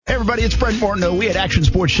everybody, it's Brent Martineau. We at Action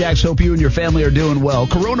Sports Jacks hope you and your family are doing well.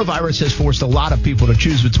 Coronavirus has forced a lot of people to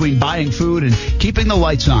choose between buying food and keeping the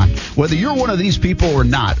lights on. Whether you're one of these people or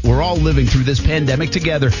not, we're all living through this pandemic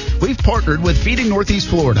together. We've partnered with Feeding Northeast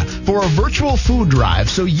Florida for a virtual food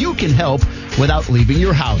drive so you can help without leaving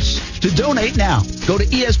your house. To donate now, go to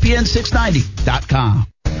ESPN690.com.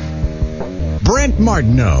 Brent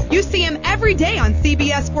Martineau. You see him every day on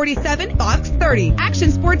CBS 47, Fox 30,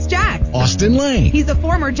 Action Sports Jacks. Austin Lane. He's a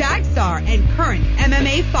former Jag star and current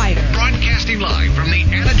MMA fighter. Broadcasting live from the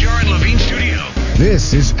Anajar and Levine studio.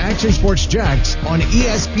 This is Action Sports Jacks on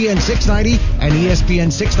ESPN 690 and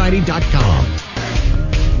ESPN690.com.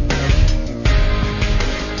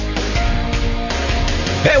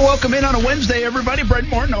 Hey, welcome in on a Wednesday, everybody. Brent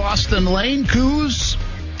Martineau, Austin Lane, Coos.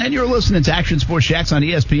 And you're listening to Action Sports Jacks on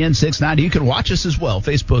ESPN 690. You can watch us as well.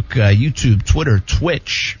 Facebook, YouTube, Twitter,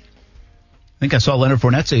 Twitch. I think I saw Leonard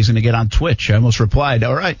Fournette say he's going to get on Twitch. I almost replied,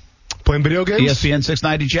 all right. Playing video games? ESPN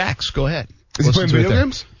 690 Jacks. Go ahead. Is he playing video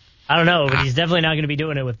games? I don't know, but he's definitely not going to be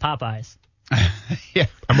doing it with Popeyes. Yeah.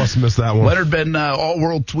 I must have missed that one. Leonard been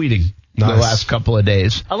all-world tweeting. Nice. The last couple of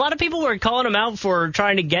days. A lot of people were calling him out for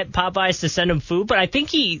trying to get Popeyes to send him food, but I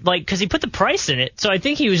think because he put the price in it, so I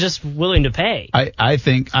think he was just willing to pay. I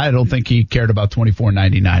don't think he cared about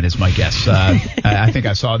 $24.99 is my guess. I think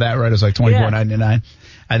I saw that right. It was like $24.99. Yeah.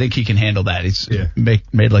 I think he can handle that. He's made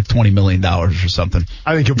like $20 million or something.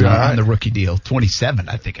 I think he'll be all right. On the rookie deal. 27,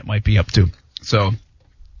 I think it might be up to. So,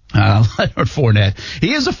 Leonard Fournette.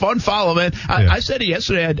 He is a fun follow, man. I said it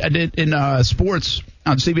yesterday. I did in sports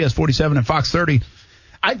on CBS 47 and Fox 30.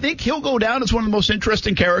 I think he'll go down as one of the most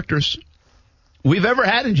interesting characters we've ever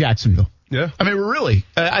had in Jacksonville. Yeah. I mean, really.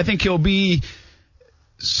 I think he'll be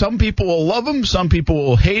 – some people will love him. Some people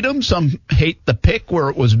will hate him. Some hate the pick where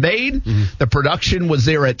it was made. Mm-hmm. The production was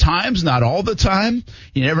there at times, not all the time.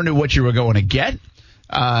 You never knew what you were going to get.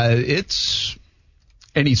 And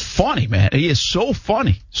he's funny, man. He is so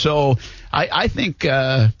funny. So I think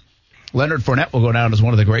Leonard Fournette will go down as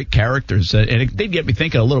one of the great characters. And it did get me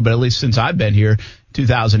thinking a little bit, at least since I've been here,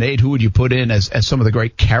 2008, who would you put in as some of the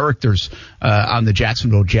great characters on the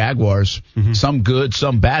Jacksonville Jaguars? Mm-hmm. Some good,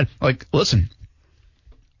 some bad. Like, listen,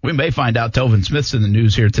 we may find out Telvin Smith's in the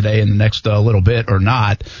news here today in the next little bit or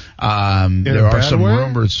not. There are some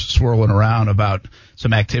rumors swirling around about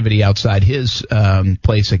some activity outside his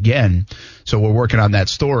place again. So we're working on that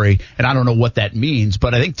story, and I don't know what that means,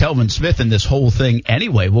 but I think Telvin Smith and this whole thing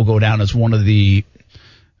anyway will go down as one of the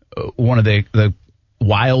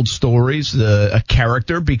wild stories, a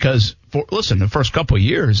character, because the first couple of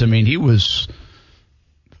years, I mean, he was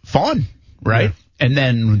fun, right? Yeah. And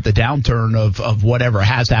then the downturn of whatever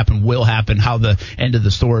has happened, will happen, how the end of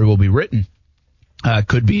the story will be written.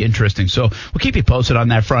 Could be interesting. So we'll keep you posted on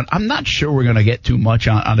that front. I'm not sure we're going to get too much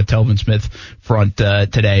on the Telvin Smith front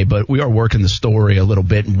today, but we are working the story a little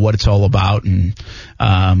bit and what it's all about and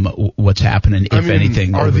what's happening, if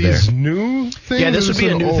anything, over there. Are these new things? Yeah, this would be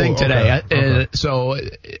a new thing today. Okay. So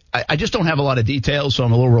I just don't have a lot of details, so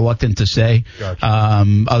I'm a little reluctant to say. Gotcha.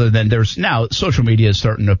 Other than there's now social media is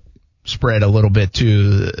starting to spread a little bit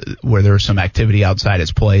to where there's some activity outside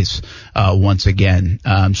its place once again.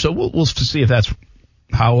 So we'll see if that's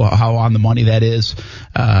how on the money that is.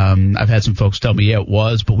 I've had some folks tell me, it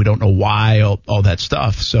was, but we don't know why, all that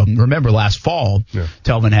stuff. So remember last fall,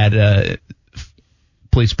 Telvin had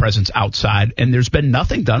police presence outside, and there's been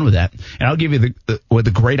nothing done with that. And I'll give you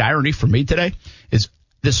the great irony for me today is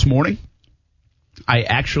this morning, I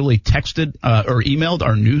actually texted or emailed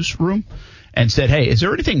our newsroom and said, hey, is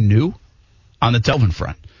there anything new on the Telvin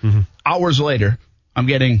front? Mm-hmm. Hours later, I'm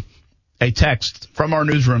getting a text from our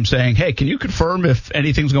newsroom saying, hey, can you confirm if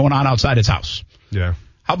anything's going on outside his house? Yeah.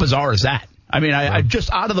 How bizarre is that? I mean, I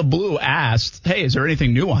just out of the blue asked, hey, is there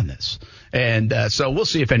anything new on this? And so we'll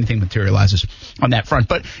see if anything materializes on that front.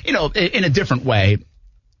 But, in a different way,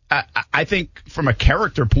 I think from a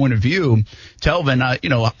character point of view,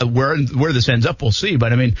 Telvin, where this ends up, we'll see.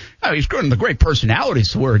 But, he's got the great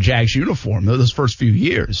personalities to wear a Jags uniform those first few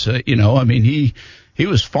years. He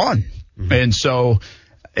was fun. Mm-hmm. And so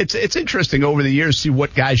it's interesting over the years to see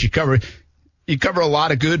what guys you cover. You cover a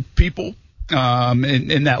lot of good people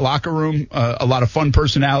in that locker room, a lot of fun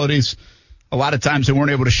personalities. A lot of times they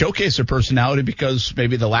weren't able to showcase their personality because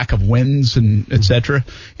maybe the lack of wins and et cetera.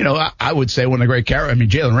 I would say one of the great characters.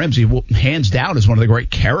 Jalen Ramsey, hands down, is one of the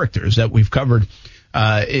great characters that we've covered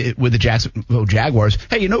with the Jacksonville Jaguars.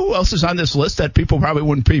 Hey, you know who else is on this list that people probably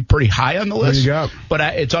wouldn't be pretty high on the list? But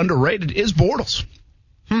it's underrated, is Bortles.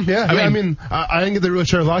 I mean, I didn't get to really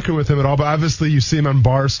share a locker room with him at all, but obviously you see him on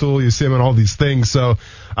Barstool, you see him on all these things, so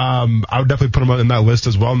I would definitely put him in that list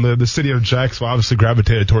as well. And the city of Jacksonville obviously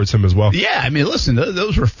gravitated towards him as well. Yeah, I mean, listen,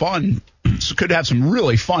 those were fun. Could have some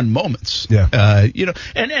really fun moments. Yeah.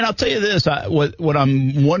 And I'll tell you this, what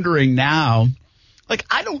I'm wondering now, like,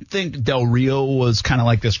 I don't think Del Rio was kind of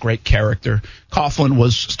like this great character. Coughlin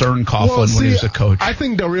was Stern Coughlin when he was a coach. I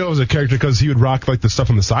think Del Rio was a character because he would rock like the stuff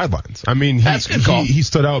on the sidelines. I mean, he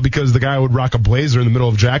stood out because the guy would rock a blazer in the middle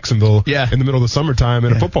of Jacksonville in the middle of the summertime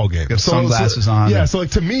in a football game. With sunglasses on. Yeah, so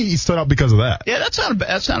like to me, he stood out because of that. Yeah, that's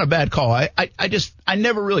not a bad call. I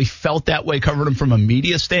never really felt that way, covered him from a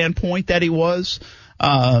media standpoint that he was.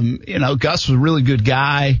 Gus was a really good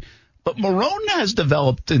guy. But Marrone has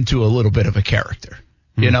developed into a little bit of a character.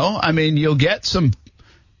 I mean, you'll get some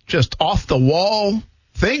just off the wall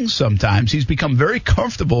things sometimes. He's become very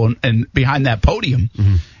comfortable and behind that podium,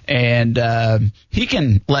 and he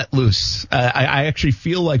can let loose. I actually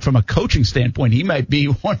feel like from a coaching standpoint, he might be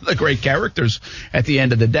one of the great characters at the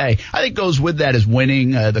end of the day. I think goes with that is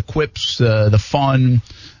winning, the quips, the fun.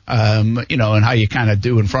 And how you kind of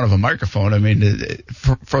do in front of a microphone. I mean,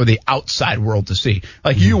 for the outside world to see.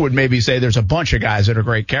 Like you would maybe say there's a bunch of guys that are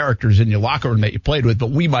great characters in your locker room that you played with, but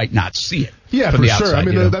we might not see it. Yeah, for sure. I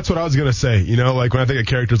mean, that's what I was going to say. Like when I think of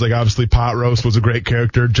characters, like obviously Pot Roast was a great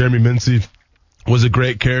character. Jeremy Mincy was a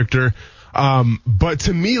great character. But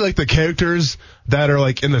to me, like the characters that are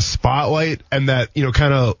like in the spotlight and that,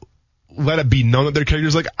 kind of let it be known that they're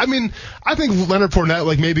characters. Like, I mean, I think Leonard Fournette,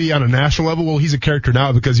 like maybe on a national level, well, he's a character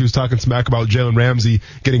now because he was talking smack about Jalen Ramsey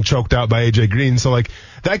getting choked out by AJ Green. So like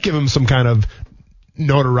that gave him some kind of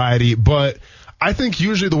notoriety. But I think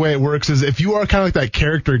usually the way it works is if you are kind of like that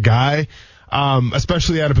character guy,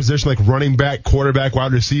 especially at a position like running back, quarterback,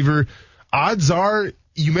 wide receiver, odds are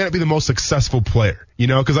you may not be the most successful player,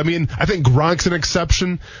 because I mean, I think Gronk's an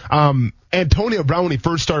exception. Antonio Brown, when he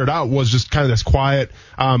first started out, was just kind of this quiet,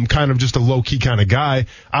 kind of just a low-key kind of guy.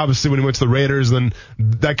 Obviously, when he went to the Raiders, then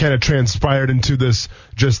that kind of transpired into this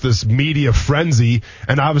media frenzy.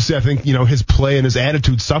 And obviously, I think, his play and his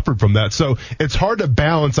attitude suffered from that. So it's hard to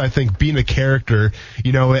balance, I think, being a character,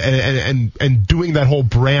 and doing that whole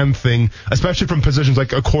brand thing, especially from positions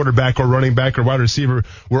like a quarterback or running back or wide receiver,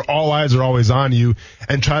 where all eyes are always on you,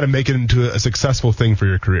 and try to make it into a successful thing for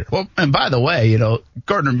your career. Well, and by the way,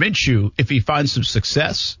 Gardner Minshew, if he finds some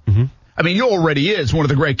success, I mean, he already is one of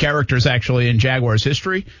the great characters actually in Jaguars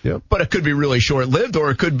history, but it could be really short-lived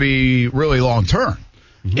or it could be really long-term,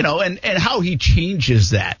 and how he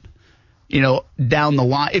changes that, down the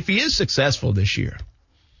line. If he is successful this year,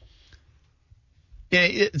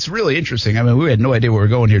 it's really interesting. I mean, we had no idea where we were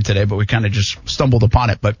going here today, but we kind of just stumbled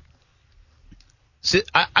upon it. But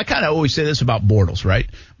I kind of always say this about Bortles, right?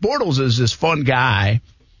 Bortles is this fun guy.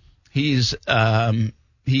 He is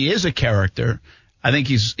a character. I think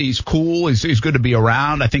he's cool. He's good to be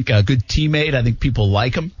around. I think a good teammate. I think people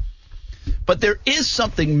like him. But there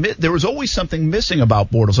was always something missing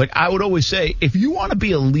about Bortles. Like I would always say, if you want to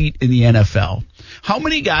be elite in the NFL, how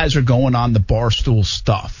many guys are going on the Barstool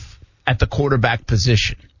stuff at the quarterback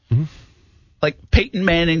position? Like Peyton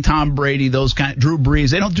Manning, Tom Brady, Drew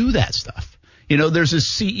Brees, they don't do that stuff. There's a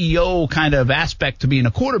CEO kind of aspect to being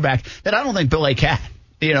a quarterback that I don't think Bill Lake had.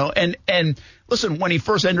 And listen, when he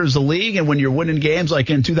first enters the league and when you're winning games like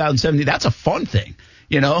in 2017, that's a fun thing,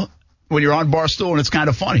 when you're on Barstool and it's kind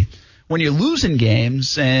of funny. When you're losing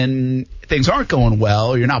games and things aren't going well,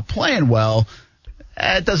 or you're not playing well,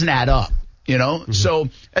 it doesn't add up, So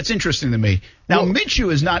that's interesting to me. Now,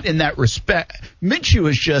 Minshew is not in that respect. Minshew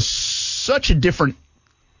is just such a different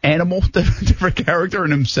animal, different character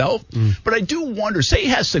in himself. But I do wonder, say he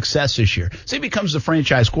has success this year. Say he becomes the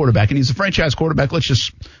franchise quarterback, and he's a franchise quarterback. Let's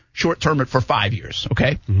just short-term it for 5 years,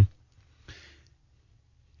 okay?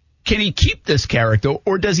 Can he keep this character,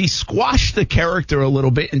 or does he squash the character a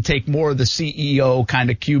little bit and take more of the CEO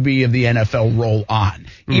kind of QB of the NFL role on?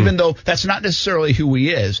 Even though that's not necessarily who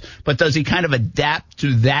he is, but does he kind of adapt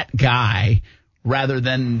to that guy rather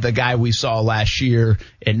than the guy we saw last year?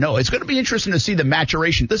 And no, it's going to be interesting to see the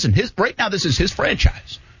maturation. Listen, right now this is his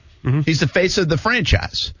franchise. He's the face of the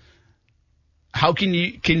franchise. How can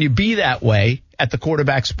you be that way at the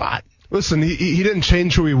quarterback spot? Listen, he didn't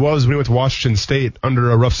change who he was when he went to Washington State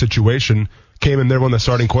under a rough situation came in there, won the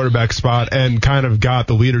starting quarterback spot, and kind of got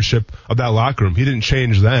the leadership of that locker room. He didn't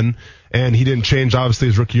change then, and he didn't change, obviously,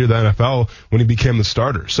 his rookie year of the NFL when he became the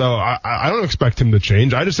starter. So I don't expect him to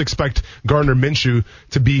change. I just expect Gardner Minshew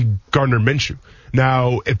to be Gardner Minshew.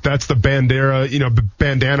 Now, if that's the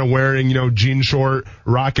bandana wearing, jean short,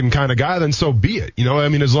 rocking kind of guy, then so be it. I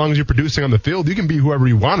mean, as long as you're producing on the field, you can be whoever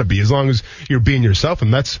you want to be, as long as you're being yourself.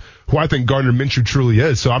 And that's who I think Gardner Minshew truly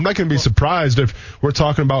is. So I'm not going to be surprised if we're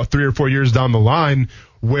talking about 3 or 4 years down the line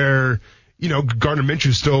where, Gardner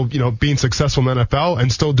Minshew's still, being successful in the NFL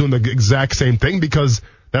and still doing the exact same thing, because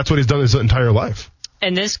that's what he's done his entire life.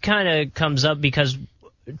 And this kind of comes up because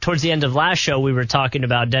towards the end of last show, we were talking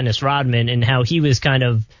about Dennis Rodman and how he was kind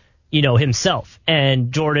of, himself.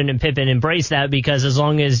 And Jordan and Pippen embraced that because as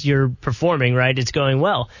long as you're performing, right, it's going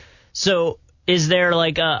well. So is there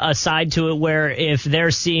like a side to it where if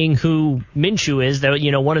they're seeing who Minshew is, that,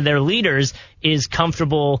 one of their leaders is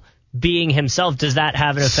comfortable being himself, does that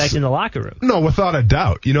have an effect in the locker room? No, without a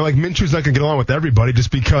doubt. Minshew's not going to get along with everybody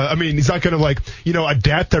just because, he's not going to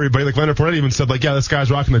adapt to everybody. Like Leonard Fournette even said, this guy's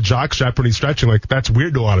rocking the jock strap when he's stretching. That's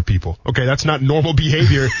weird to a lot of people. Okay, that's not normal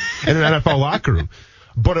behavior in an NFL locker room.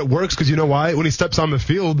 But it works because you know why? When he steps on the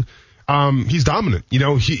field, he's dominant.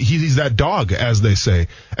 He's that dog, as they say.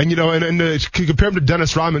 And, compare him to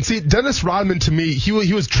Dennis Rodman. See, Dennis Rodman, to me, he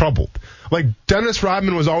was troubled. Dennis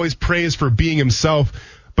Rodman was always praised for being himself,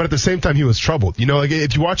 but at the same time, he was troubled.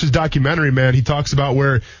 If you watch his documentary, man, he talks about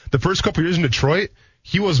where the first couple years in Detroit,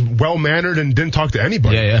 he was well-mannered and didn't talk to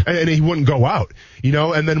anybody. Yeah. And he wouldn't go out,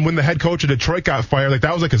 and then when the head coach of Detroit got fired,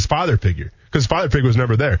 that was like his father figure, because his father figure was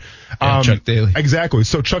never there. Chuck Daly. Exactly.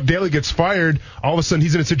 So Chuck Daly gets fired. All of a sudden,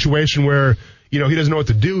 he's in a situation where, he doesn't know what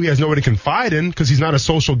to do. He has nobody to confide in because he's not a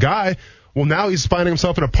social guy. Well, now he's finding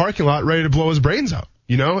himself in a parking lot ready to blow his brains out.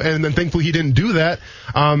 And then thankfully he didn't do that.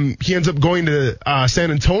 He ends up going to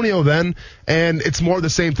San Antonio then, and it's more of the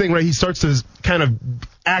same thing, right? He starts to kind of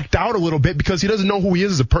act out a little bit because he doesn't know who he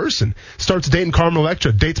is as a person. Starts dating Carmen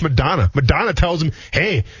Electra, dates Madonna. Madonna tells him,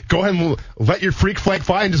 hey, go ahead and let your freak flag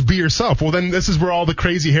fly and just be yourself. Well, then this is where all the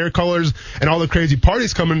crazy hair colors and all the crazy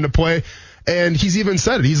parties come into play. And he's even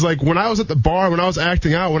said it. He's like, when I was at the bar, when I was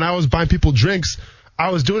acting out, when I was buying people drinks, I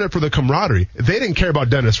was doing it for the camaraderie. They didn't care about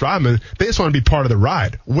Dennis Rodman. They just wanted to be part of the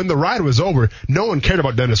ride. When the ride was over, no one cared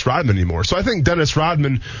about Dennis Rodman anymore. So I think Dennis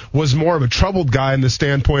Rodman was more of a troubled guy in the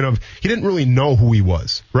standpoint of he didn't really know who he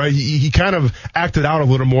was, right? He kind of acted out a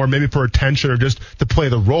little more, maybe for attention or just to play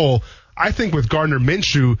the role. I think with Gardner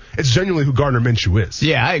Minshew, it's genuinely who Gardner Minshew is.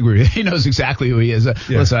 Yeah, I agree. He knows exactly who he is.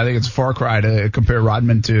 Listen, I think it's a far cry to compare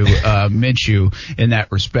Rodman to Minshew in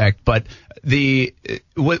that respect. But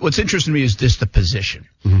what's interesting to me is just the position.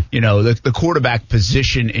 Mm-hmm. The quarterback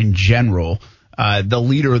position in general. The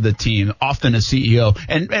leader of the team, often a CEO.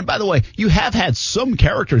 And by the way, you have had some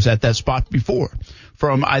characters at that spot before.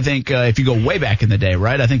 From, I think, if you go way back in the day,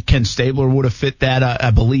 right? I think Ken Stabler would have fit that,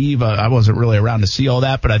 I believe. I wasn't really around to see all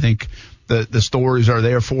that, but I think the stories are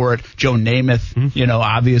there for it. Joe Namath, mm-hmm.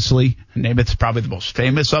 Obviously. Namath's probably the most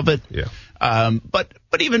famous of it. Yeah. But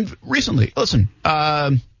even recently, listen,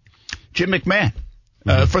 Jim McMahon,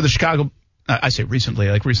 for the Chicago. I say recently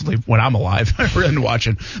when I'm alive, and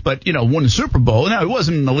watching, but won the Super Bowl. Now, he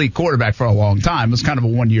wasn't an elite quarterback for a long time. It was kind of a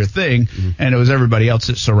 1-year thing, and it was everybody else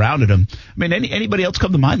that surrounded him. I mean, anybody else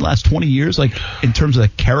come to mind the last 20 years, in terms of the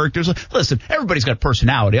characters? Listen, everybody's got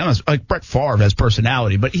personality. Brett Favre has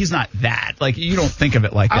personality, but he's not that. You don't think of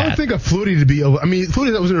it like that. I don't think of Flutie to be.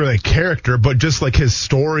 Flutie, that wasn't really a character, but just his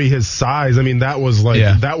story, his size. That was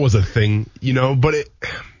that was a thing, But it.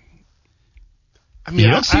 You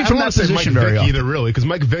don't see from that position very often either, really, because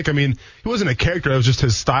Mike Vick, he wasn't a character. It was just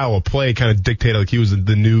his style of play kind of dictated he was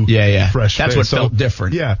the new, fresh. That's face. What felt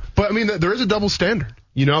different. Yeah, but there is a double standard.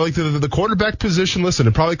 The quarterback position. Listen,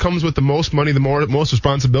 it probably comes with the most money, the most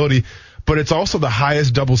responsibility, but it's also the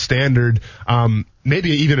highest double standard.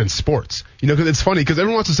 Maybe even in sports, because it's funny because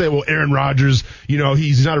everyone wants to say, well, Aaron Rodgers,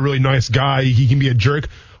 he's not a really nice guy. He can be a jerk.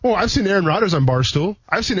 Oh, I've seen Aaron Rodgers on Barstool.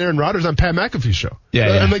 I've seen Aaron Rodgers on Pat McAfee's show.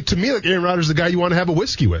 Yeah. And to me, Aaron Rodgers is the guy you want to have a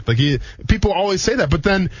whiskey with. People always say that, but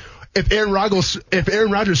then if Aaron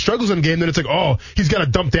Rodgers struggles in a game, then it's oh, he's got to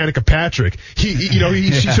dump Danica Patrick. He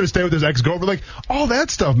should have stayed with his ex-girlfriend. All that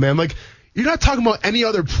stuff, man. You're not talking about any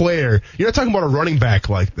other player. You're not talking about a running back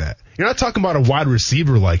like that. You're not talking about a wide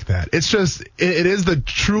receiver like that. It's just, it is the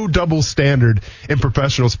true double standard in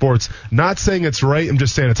professional sports. Not saying it's right. I'm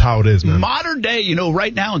just saying it's how it is, man. Modern day,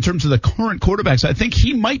 right now in terms of the current quarterbacks, I think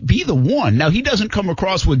he might be the one. Now, he doesn't come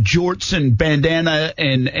across with jorts and bandana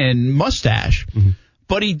and mustache. Mm-hmm.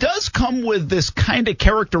 But he does come with this kind of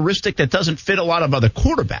characteristic that doesn't fit a lot of other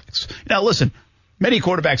quarterbacks. Now, listen, Many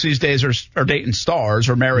quarterbacks these days are dating stars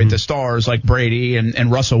or married to stars like Brady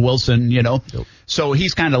and Russell Wilson, you know. Yep. So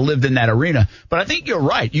he's kind of lived in that arena. But I think you're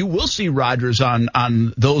right. You will see Rodgers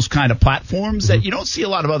on those kind of platforms that you don't see a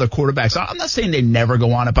lot of other quarterbacks. I'm not saying they never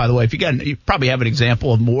go on it, by the way. You probably have an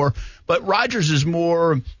example of more. But Rodgers is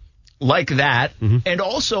more like that. And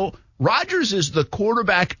also, Rodgers is the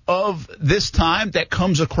quarterback of this time that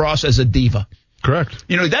comes across as a diva. Correct.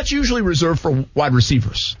 You know, that's usually reserved for wide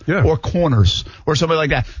receivers or corners or somebody like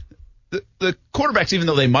that. The quarterbacks, even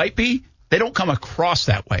though they might be, they don't come across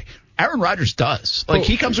that way. Aaron Rodgers does. Like,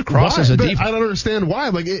 he comes across as a diva. I don't understand why.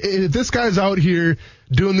 Like, if this guy's out here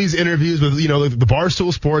doing these interviews with, you know, like the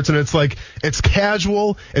Barstool Sports, and it's like, it's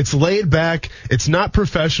casual, it's laid back, it's not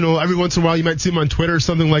professional. Every once in a while you might see him on Twitter or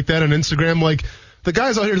something like that, on Instagram. Like, the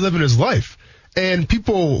guy's out here living his life. And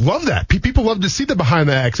people love that. People love to see the behind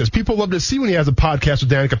the access. People love to see when he has a podcast with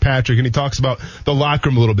Danica Patrick and he talks about the locker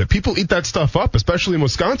room a little bit. People eat that stuff up, especially in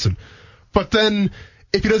Wisconsin. But then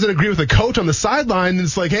if he doesn't agree with a coach on the sideline, then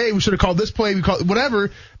it's like, hey, we should have called this play, we called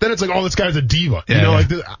whatever. Then it's like, oh, this guy's a diva. Yeah, you know,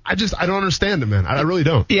 like I don't understand it, man. I really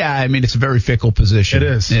don't. Yeah, I mean, it's a very fickle position.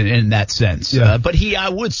 It is in that sense. Yeah. But I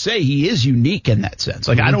would say he is unique in that sense.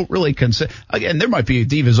 Like, I don't really consider. Again, there might be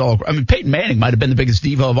divas all. I mean, Peyton Manning might have been the biggest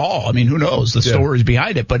diva of all. I mean, who knows the stories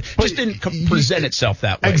behind it, but just didn't present itself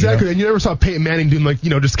that way. Exactly, You know? and you never saw Peyton Manning doing, like, you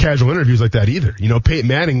know, just casual interviews like that either. You know, Peyton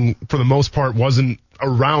Manning for the most part wasn't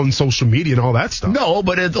around social media and all that stuff. No,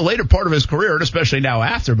 but at the later part of his career, and especially now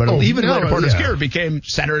after, but even the later part of his career, became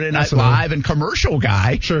Saturday Night Live and commercial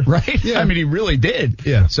guy. Sure. Right? Yeah. I mean, he really did.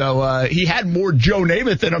 Yeah. So he had more Joe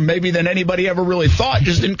Namath in him maybe than anybody ever really thought.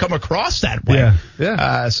 Just didn't come across that way. Yeah.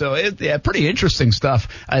 Yeah. So pretty interesting stuff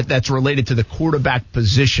that's related to the quarterback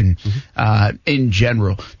position in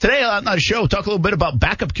general. Today on the show, talk a little bit about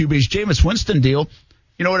backup QB's Jameis Winston deal.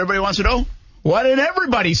 You know what everybody wants to know? Why did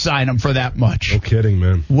everybody sign him for that much? No kidding,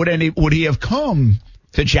 man. Would he have come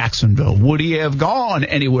to Jacksonville? Would he have gone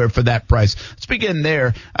anywhere for that price? Let's begin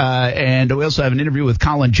there. And we also have an interview with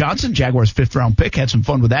Colin Johnson, Jaguars' 5th-round pick. Had some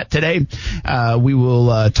fun with that today. We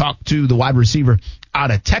will talk to the wide receiver out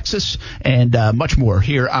of Texas and much more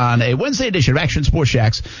here on a Wednesday edition of Action Sports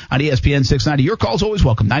Shacks on ESPN 690. Your call's always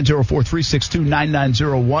welcome,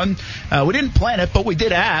 904-362-9901. We didn't plan it, but we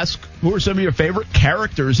did ask, who are some of your favorite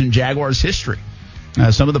characters in Jaguars history?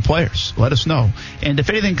 Some of the players. Let us know. And if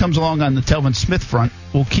anything comes along on the Telvin Smith front,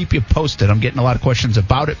 we'll keep you posted. I'm getting a lot of questions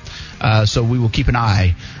about it, so we will keep an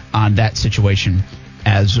eye on that situation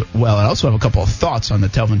as well. I also have a couple of thoughts on the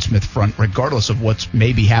Telvin Smith front, regardless of what's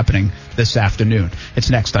maybe happening this afternoon. It's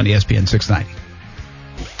next on ESPN 690.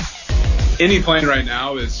 Any plan right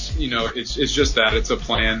now is, you know, it's just that. It's a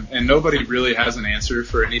plan, and nobody really has an answer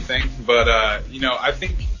for anything. But, you know, I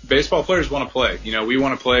think baseball players want to play. You know, we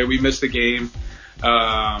want to play. We miss the game.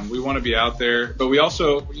 We want to be out there, but we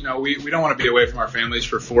also, you know, we don't want to be away from our families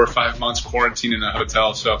for 4 or 5 months quarantined in a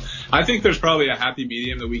hotel. So I think there's probably a happy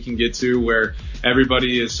medium that we can get to where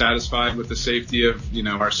everybody is satisfied with the safety of, you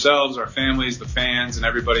know, ourselves, our families, the fans, and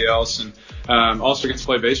everybody else, and also gets to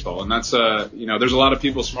play baseball. And that's, you know, there's a lot of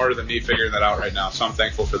people smarter than me figuring that out right now. So I'm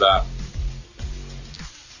thankful for that.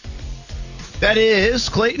 That is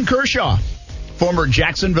Clayton Kershaw, former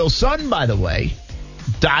Jacksonville Sun, by the way,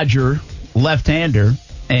 Dodger left-hander,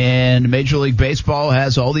 and Major League Baseball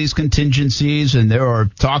has all these contingencies, and there are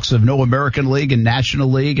talks of no American League and National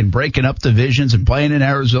League and breaking up divisions and playing in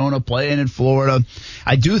Arizona, playing in Florida.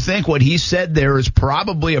 I do think what he said there is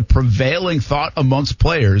probably a prevailing thought amongst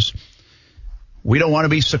players. We don't want to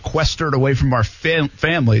be sequestered away from our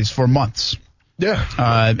families for months. Yeah.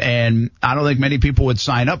 And I don't think many people would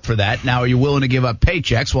sign up for that. Now, are you willing to give up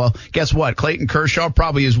paychecks? Well, guess what? Clayton Kershaw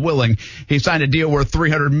probably is willing. He signed a deal worth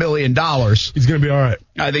 $300 million. He's going to be all right.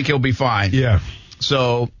 I think he'll be fine. Yeah.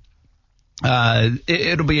 So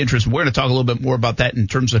it'll be interesting. We're going to talk a little bit more about that in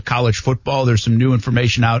terms of college football. There's some new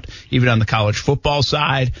information out even on the college football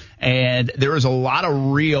side. And there is a lot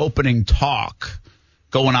of reopening talk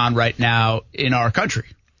going on right now in our country,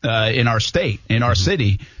 in our state, in our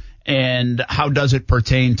city. And how does it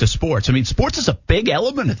pertain to sports? I mean, sports is a big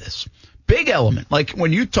element of this. Big element. Like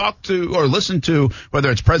when you talk to or listen to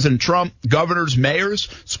whether it's President Trump, governors, mayors,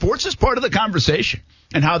 sports is part of the conversation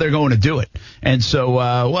and how they're going to do it. And so we'll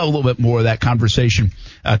have a little bit more of that conversation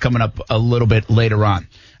coming up a little bit later on.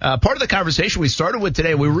 Part of the conversation we started with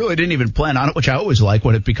today, we really didn't even plan on it, which I always like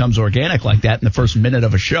when it becomes organic like that in the first minute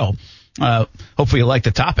of a show. Hopefully you like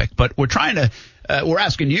the topic. But we're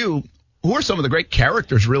asking you, who are some of the great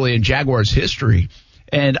characters really in Jaguars history?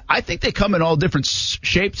 And I think they come in all different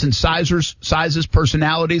shapes and sizes,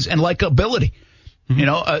 personalities, and likability. You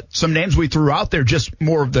know, some names we threw out there, just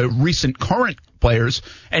more of the recent current players,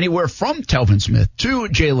 anywhere from Telvin Smith to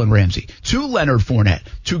Jalen Ramsey to Leonard Fournette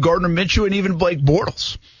to Gardner Minshew and even Blake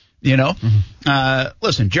Bortles. You know,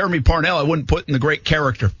 listen, Jeremy Parnell, I wouldn't put in the great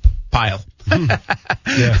character pile.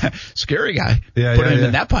 Scary guy. Put him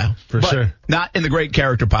in that pile. For sure. Not in the great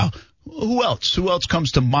character pile. Who else? Who else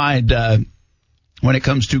comes to mind when it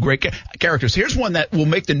comes to great characters? Here's one that will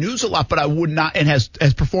make the news a lot, but I would not, and has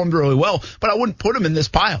performed really well, but I wouldn't put him in this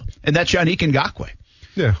pile, and that's Yannick Ngakoue.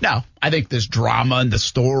 Yeah. Now, I think this drama and the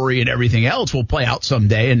story and everything else will play out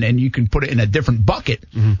someday, and you can put it in a different bucket,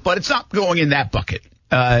 but it's not going in that bucket.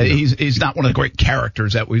 He's not one of the great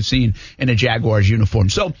characters that we've seen in a Jaguars uniform.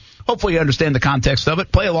 So hopefully you understand the context of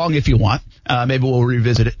it. Play along if you want. Maybe we'll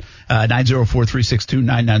revisit it.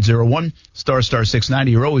 904-362-9901, star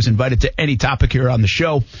 690. You're always invited to any topic here on the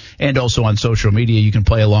show and also on social media. You can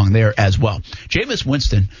play along there as well. Jameis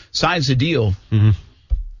Winston signs a deal,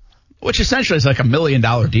 which essentially is like $1 million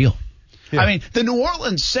deal. Yeah. I mean, the New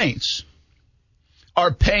Orleans Saints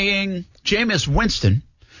are paying Jameis Winston,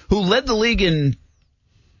 who led the league in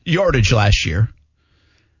yardage last year,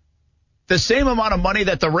 the same amount of money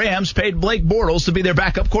that the Rams paid Blake Bortles to be their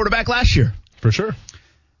backup quarterback last year. For sure.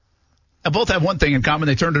 Now, both have one thing in common.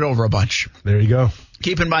 They turned it over a bunch. There you go.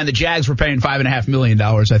 Keep in mind the Jags were paying $5.5 million,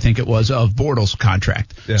 I think it was, of Bortles'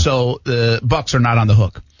 contract. Yeah. So the Bucs are not on the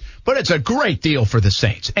hook. But it's a great deal for the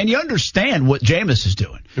Saints. And you understand what Jameis is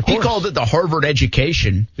doing. He called it the Harvard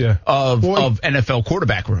education of NFL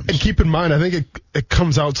quarterback rooms. And keep in mind, I think it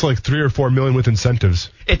comes out to like $3 or $4 million with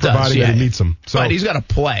incentives. It does, providing that he meets them. So, but he's got to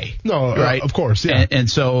play. No, right? Of course, yeah. And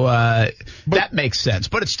so that makes sense.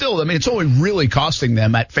 But it's still, I mean, it's only really costing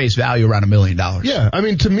them at face value around $1 million. Yeah, I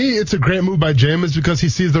mean, to me, it's a great move by Jameis because he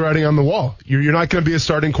sees the writing on the wall. You're not going to be a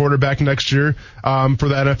starting quarterback next year for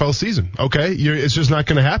the NFL season, okay? It's just not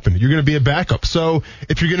going to happen. You're going to be a backup. So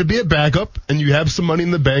if you're going to be a backup and you have some money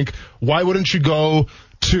in the bank, why wouldn't you go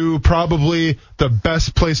to probably the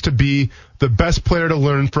best place to be, the best player to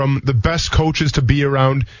learn from, the best coaches to be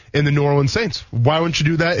around in the New Orleans Saints? Why wouldn't you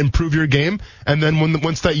do that, improve your game, and then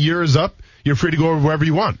once that year is up, you're free to go wherever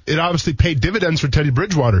you want. It obviously paid dividends for Teddy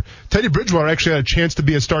Bridgewater. Teddy Bridgewater actually had a chance to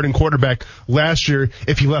be a starting quarterback last year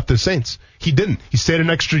if he left the Saints. He didn't. He stayed an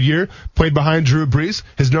extra year, played behind Drew Brees.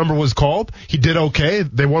 His number was called. He did okay.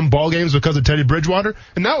 They won ball games because of Teddy Bridgewater.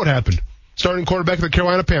 And now what happened? Starting quarterback of the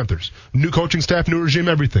Carolina Panthers. New coaching staff, new regime,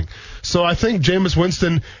 everything. So I think Jameis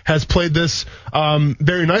Winston has played this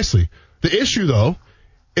very nicely. The issue, though,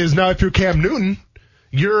 is now if you're Cam Newton,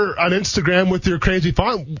 you're on Instagram with your crazy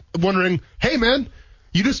font wondering, hey, man,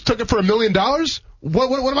 you just took it for $1 million?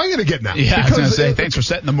 What am I going to get now? Yeah, I was going to say, thanks for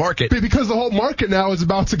setting the market. Because the whole market now is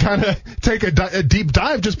about to kind of take a deep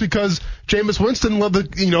dive just because Jameis Winston led the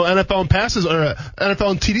NFL in passes or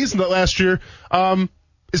NFL in TDs in the last year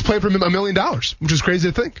is playing for $1 million, which is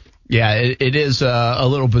crazy to think. Yeah, it is a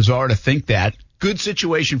little bizarre to think that. Good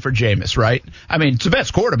situation for Jameis, right? I mean, it's the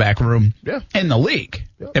best quarterback room in the league.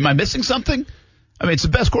 Yeah. Am I missing something? I mean, it's the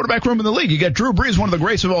best quarterback room in the league. You got Drew Brees, one of the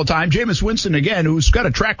greats of all time. Jameis Winston, again, who's got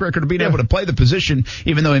a track record of being able to play the position,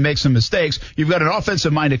 even though he makes some mistakes. You've got an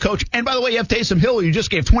offensive-minded coach. And, by the way, you have Taysom Hill, who you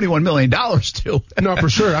just gave $21 million to. No, for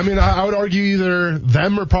sure. I mean, I would argue either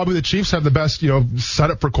them or probably the Chiefs have the best,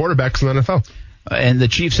 setup for quarterbacks in the NFL. And the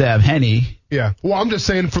Chiefs have Henny. Yeah. Well, I'm just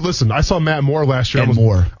saying, listen, I saw Matt Moore last year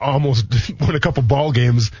almost win a couple ball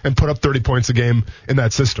games and put up 30 points a game in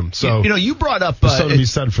that system. So, you brought up there's something to be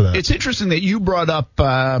said for that. It's interesting that you brought up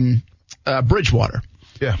Bridgewater.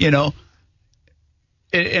 Yeah.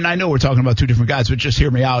 And I know we're talking about two different guys, but just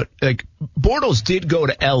hear me out. Like, Bortles did go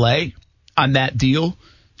to L.A. on that deal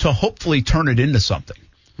to hopefully turn it into something.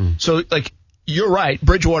 So, you're right.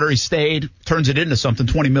 Bridgewater, he stayed, turns it into something,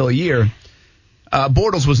 $20 million a year.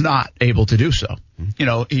 Bortles was not able to do so.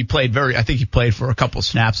 He played I think he played for a couple of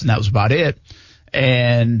snaps and that was about it.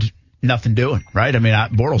 And nothing doing, right? I mean,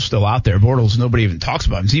 Bortles still out there. Bortles, nobody even talks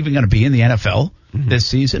about him. Is he even going to be in the NFL this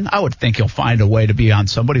season? I would think he'll find a way to be on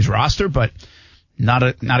somebody's roster, but not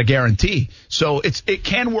a guarantee. So it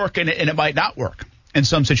can work and it might not work in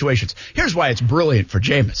some situations. Here's why it's brilliant for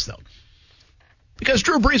Jameis, though. Because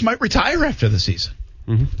Drew Brees might retire after the season.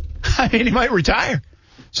 I mean, he might retire.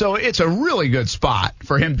 So it's a really good spot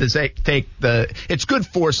for him to it's good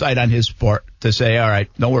foresight on his part to say, all right,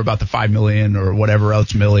 don't worry about the $5 million or whatever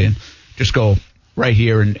else million. Just go right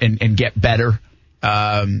here and get better.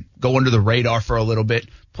 Go under the radar for a little bit.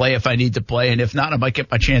 Play if I need to play. And if not, I might get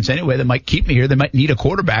my chance anyway. They might keep me here. They might need a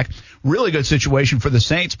quarterback. Really good situation for the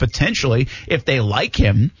Saints, potentially, if they like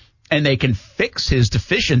him. and they can fix his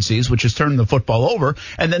deficiencies, which is turning the football over,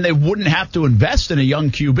 and then they wouldn't have to invest in a young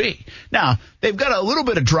QB. Now, they've got a little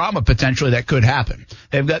bit of drama potentially that could happen.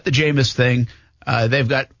 They've got the Jameis thing. They've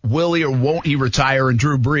got will he or won't he retire and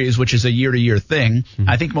Drew Brees, which is a year-to-year thing. Mm-hmm.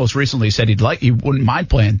 I think most recently he said he wouldn't mind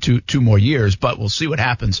playing two more years, but we'll see what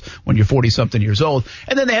happens when you're 40-something years old.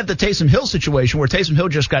 And then they have the Taysom Hill situation where Taysom Hill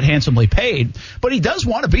just got handsomely paid, but he does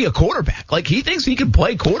want to be a quarterback. Like, he thinks he can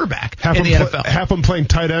play quarterback in the NFL. Half on playing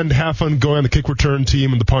tight end, half on going on the kick return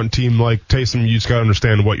team and the punt team. Like, Taysom, you just got to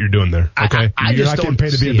understand what you're doing there, okay? You're not getting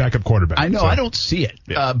paid to be a backup quarterback. I know, so. I don't see it.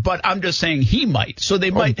 Yeah. But I'm just saying he might. So they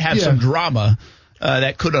might have some drama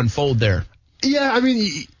that could unfold there. Yeah, I mean,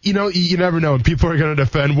 you never know. And people are going to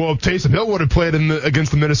defend, well, Taysom Hill would have played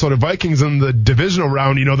against the Minnesota Vikings in the divisional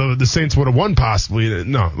round. The Saints would have won possibly.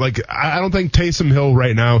 No, I don't think Taysom Hill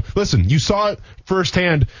right now. Listen, you saw it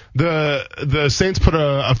firsthand. The Saints put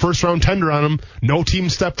a first-round tender on him. No team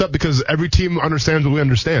stepped up because every team understands what we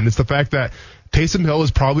understand. It's the fact that Taysom Hill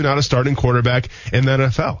is probably not a starting quarterback in the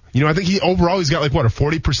NFL. I think he's got a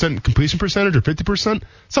 40% completion percentage or 50%?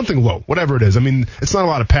 Something low, whatever it is. I mean, it's not a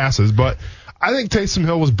lot of passes, but I think Taysom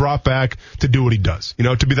Hill was brought back to do what he does,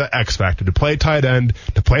 to be the X factor, to play tight end,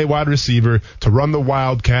 to play wide receiver, to run the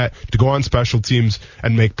wildcat, to go on special teams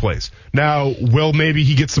and make plays. Now, will maybe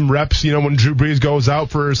he get some reps, when Drew Brees goes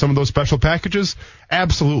out for some of those special packages?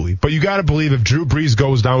 Absolutely. But you got to believe if Drew Brees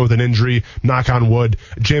goes down with an injury, knock on wood,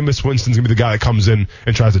 Jameis Winston's going to be the guy that comes in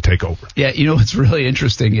and tries to take over. Yeah, what's really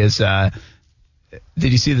interesting is,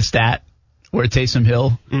 did you see the stat where Taysom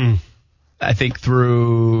Hill, I think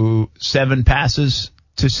threw 7 passes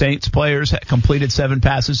to Saints players, completed 7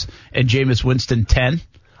 passes, and Jameis Winston 10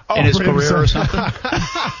 in his career or something?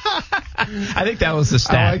 I think that was the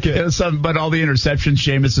stat. I like it. It was but all the interceptions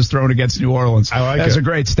Jameis has thrown against New Orleans. I like That's it. a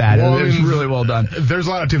great stat. Well, it was really well done. There's a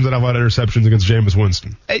lot of teams that have a lot of interceptions against Jameis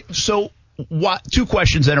Winston. So, two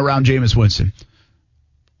questions then around Jameis Winston.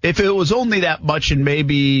 If it was only that much and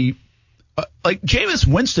maybe Jameis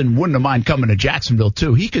Winston wouldn't have mind coming to Jacksonville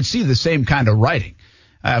too. He could see the same kind of writing.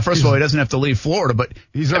 First of all, he doesn't have to leave Florida, but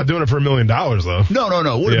he's not doing it for $1 million though.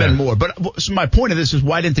 No. Would have been more. But so my point of this is,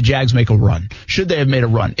 why didn't the Jags make a run? Should they have made a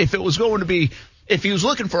run? If it was going to be, if he was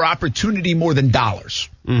looking for opportunity more than dollars,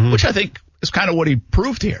 which I think is kind of what he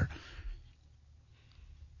proved here,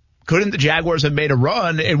 couldn't the Jaguars have made a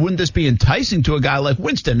run? And wouldn't this be enticing to a guy like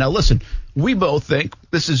Winston? Now listen, we both think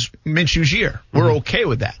this is Minshew's year. We're okay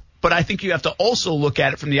with that. But I think you have to also look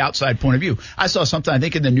at it from the outside point of view. I saw something, I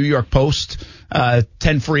think, in the New York Post,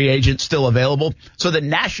 10 free agents still available. So the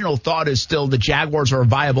national thought is still the Jaguars are a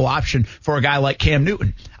viable option for a guy like Cam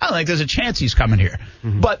Newton. I don't think there's a chance he's coming here.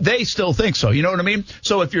 But they still think so. You know what I mean?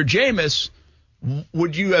 So if you're Jameis,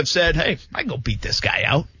 would you have said, hey, I go beat this guy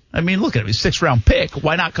out? I mean, look at him. He's a 6th-round pick.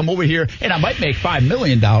 Why not come over here and I might make $5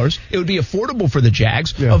 million? It would be affordable for the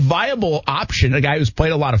Jags, a viable option, a guy who's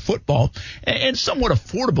played a lot of football, and somewhat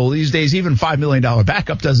affordable these days. Even $5 million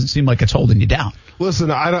backup doesn't seem like it's holding you down.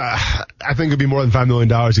 Listen, I think it'd be more than $5 million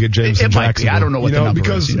to get James in Jacksonville. I don't know what the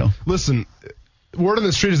number is. Listen, word on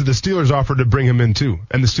the street is that the Steelers offered to bring him in too,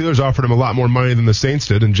 and the Steelers offered him a lot more money than the Saints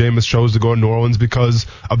did, and Jameis chose to go to New Orleans because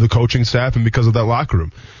of the coaching staff and because of that locker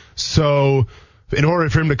room. So, in order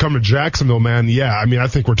for him to come to Jacksonville, man, I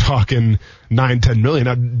think we're talking $9-10 million.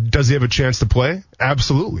 Now, does he have a chance to play?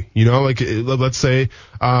 Absolutely. Let's say,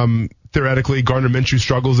 theoretically, Gardner Minshew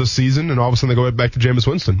struggles this season, and all of a sudden they go back to Jameis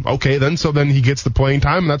Winston. Okay, then he gets the playing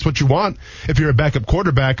time, and that's what you want if you're a backup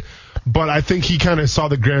quarterback. But I think he kind of saw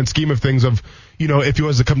the grand scheme of things of, if he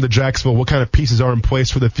was to come to Jacksonville, what kind of pieces are in place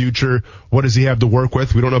for the future? What does he have to work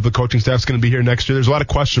with? We don't know if the coaching staff's going to be here next year. There's a lot of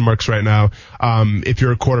question marks right now. If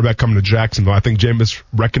you're a quarterback coming to Jacksonville, I think Jameis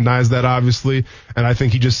recognized that, obviously, and I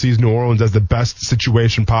think he just sees New Orleans as the best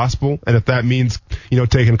situation possible. And if that means,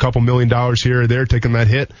 taking a couple $1 million here or there, taking that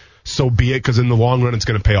hit, so be it, because in the long run, it's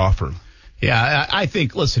going to pay off for him. Yeah, I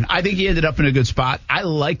think he ended up in a good spot. I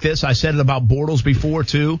like this. I said it about Bortles before,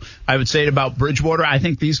 too. I would say it about Bridgewater. I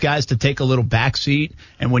think these guys to take a little backseat,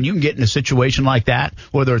 and when you can get in a situation like that,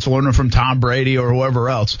 whether it's learning from Tom Brady or whoever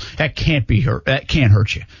else, that can't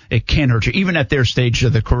hurt you. It can hurt you. Even at their stage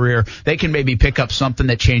of the career, they can maybe pick up something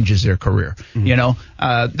that changes their career.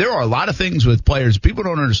 There are a lot of things with players. People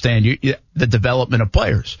don't understand the development of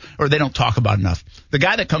players, or they don't talk about enough. The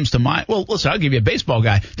guy that comes to mind, well, listen, I'll give you a baseball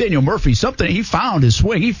guy, Daniel Murphy. He found his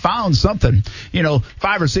swing. He found something,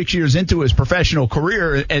 5 or 6 years into his professional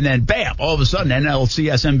career, and then bam, all of a sudden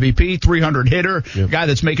NLCS MVP, 300 hitter, guy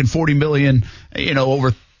that's making $40 million, over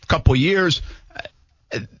a couple of years.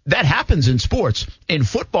 That happens in sports. In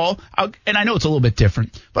football, and I know it's a little bit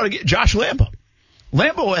different, but Josh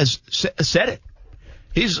Lambo has said it.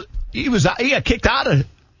 He got kicked out of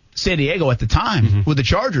San Diego at the time with the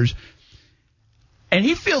Chargers, and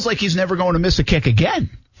he feels like he's never going to miss a kick again.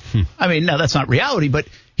 I mean, no, that's not reality, but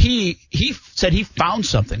he said he found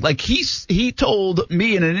something. Like he told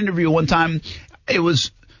me in an interview one time, it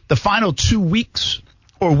was the final 2 weeks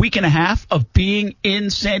or week and a half of being in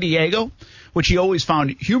San Diego, which he always found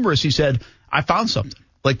humorous. He said, I found something.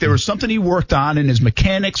 Like there was something he worked on in his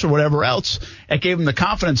mechanics or whatever else that gave him the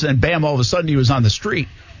confidence, and bam, all of a sudden he was on the street.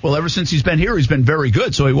 Well, ever since he's been here, he's been very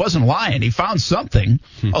good, so he wasn't lying. He found something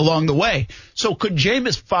along the way. So could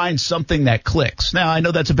Jameis find something that clicks? Now, I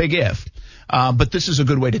know that's a big if, but this is a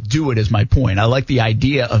good way to do it is my point. I like the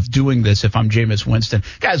idea of doing this if I'm Jameis Winston.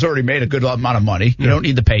 Guy's already made a good amount of money. You don't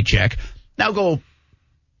need the paycheck. Now go,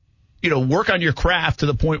 work on your craft to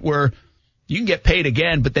the point where you can get paid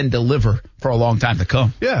again, but then deliver for a long time to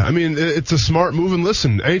come. Yeah, I mean, it's a smart move. And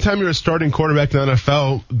listen, anytime you're a starting quarterback in the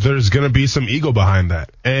NFL, there's going to be some ego behind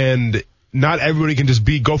that. And not everybody can just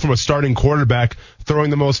go from a starting quarterback throwing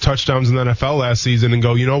the most touchdowns in the NFL last season and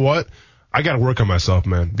go, you know what? I got to work on myself,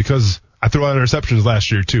 man, because I threw out interceptions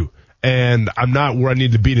last year too. And I'm not where I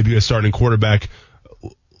need to be a starting quarterback.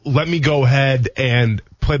 Let me go ahead and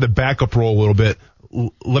play the backup role a little bit.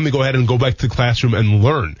 Let me go ahead and go back to the classroom and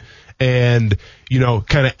learn. And,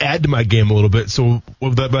 kind of add to my game a little bit. So by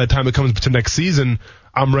the time it comes to next season,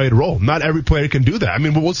 I'm ready to roll. Not every player can do that. I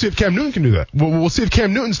mean, we'll see if Cam Newton can do that. We'll see if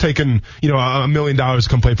Cam Newton's taking, $1 million to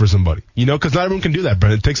come play for somebody. Because not everyone can do that,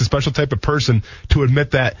 Brent. It takes a special type of person to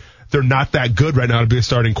admit that they're not that good right now to be a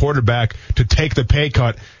starting quarterback, to take the pay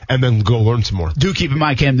cut and then go learn some more. Do keep in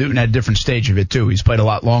mind Cam Newton at a different stage of it, too. He's played a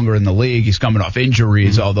lot longer in the league. He's coming off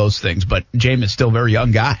injuries, all those things. But Jameis is still a very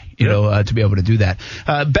young guy, to be able to do that.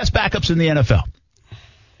 Best backups in the NFL.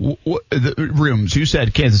 The rooms. You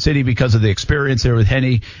said Kansas City because of the experience there with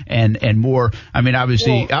Henne and more. I mean,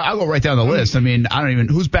 obviously, I'll go right down the list. I mean,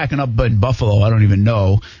 who's backing up in Buffalo? I don't even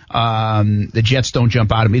know. The Jets don't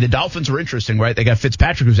jump out at me. The Dolphins are interesting, right? They got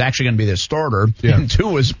Fitzpatrick, who's actually going to be their starter, and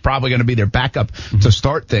Tua is probably going to be their backup to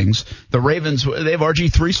start things. The Ravens, they have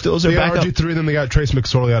RG3 still as their backup. RG3, then they got Trace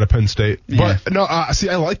McSorley out of Penn State. Yeah. But no, see,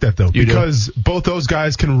 I like that though, because both those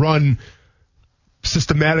guys can run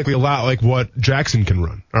systematically a lot like what Jackson can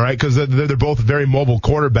run, all right? Because they're both very mobile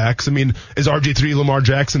quarterbacks. I mean, is RG3 Lamar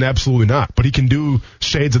Jackson? Absolutely not. But he can do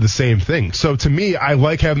shades of the same thing. So to me, I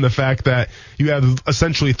like having the fact that you have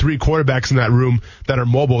essentially 3 quarterbacks in that room that are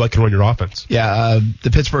mobile that can run your offense. Yeah,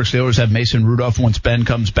 the Pittsburgh Steelers have Mason Rudolph once Ben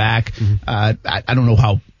comes back. I don't know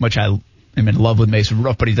how much I'm in love with Mason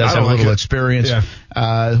Rudolph, but he does have a little experience.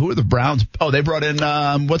 Yeah. Who are the Browns? Oh, they brought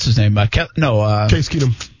in, what's his name? Case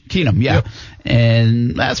Keenum. Keenum, yeah. Yep.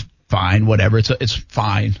 And that's fine, whatever. It's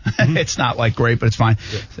fine. It's not like great, but it's fine.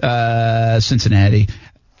 Yep. Cincinnati.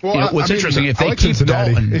 Well, what's interesting, if they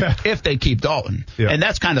keep Dalton, and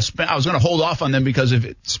that's kind of, I was going to hold off on them because if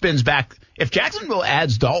it spins back, if Jacksonville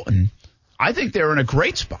adds Dalton, I think they're in a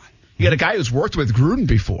great spot. You got a guy who's worked with Gruden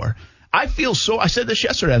before. I said this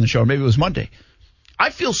yesterday on the show, or maybe it was Monday. I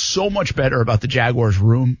feel so much better about the Jaguars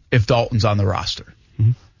room if Dalton's on the roster.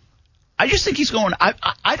 I just think he's going.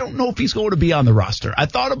 I don't know if he's going to be on the roster. I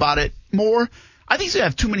thought about it more. I think he's going to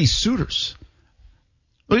have too many suitors.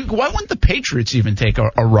 Why wouldn't the Patriots even take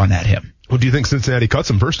a run at him? Well, do you think Cincinnati cuts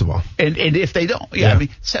him, first of all? And if they don't, I mean,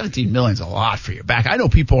 $17 million is a lot for your back. I know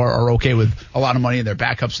people are okay with a lot of money in their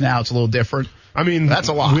backups now. It's a little different. I mean, that's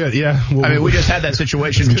a lot. Yeah. Well, we just had that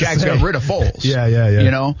situation. The Jags got rid of Foles. Yeah.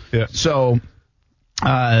 Yeah. So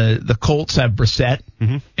the Colts have Brissett.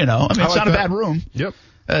 It's not a bad room. Yep.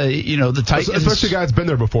 The Titans, especially a guy that's been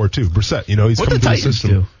there before too. Brissett, he's what coming the through Titans the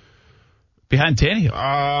system. Do? Behind Tannehill.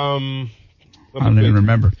 I don't even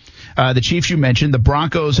remember. The Chiefs you mentioned. The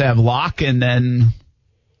Broncos have Locke, and then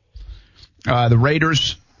the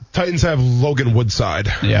Raiders. Titans have Logan Woodside.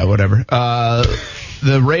 Yeah, whatever.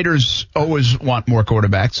 The Raiders always want more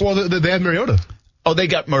quarterbacks. Well, they had Mariota. Oh, they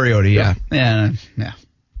got Mariota. Yeah.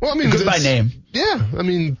 Well, I mean, good by name. Yeah,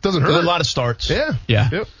 doesn't hurt. A lot of starts. Yeah.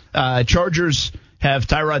 Yep. Chargers have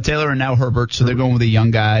Tyrod Taylor and now Herbert, so they're going with a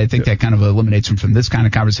young guy. I think that kind of eliminates him from this kind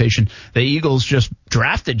of conversation. The Eagles just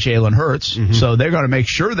drafted Jalen Hurts, so they're going to make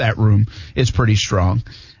sure that room is pretty strong.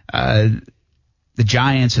 The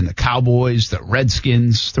Giants and the Cowboys, the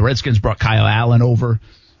Redskins. The Redskins brought Kyle Allen over.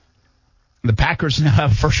 The Packers now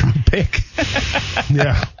have a first-round pick.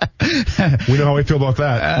 Yeah. We know how we feel about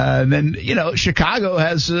that. And then, Chicago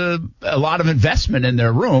has a lot of investment in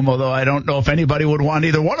their room, although I don't know if anybody would want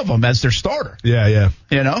either one of them as their starter. Yeah.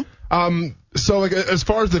 So, like, as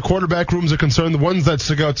far as the quarterback rooms are concerned, the ones that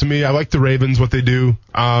stick out to me, I like the Ravens, what they do.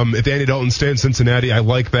 If Andy Dalton stays in Cincinnati, I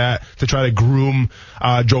like that, to try to groom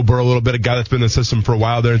Joe Burrow a little bit, a guy that's been in the system for a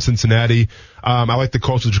while there in Cincinnati. I like the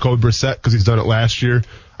coach of Jacoby Brissett because he's done it last year.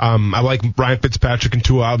 I like Ryan Fitzpatrick and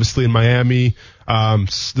Tua, obviously, in Miami.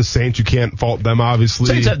 The Saints, you can't fault them, obviously.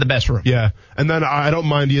 Saints have the best room. Yeah. And then I don't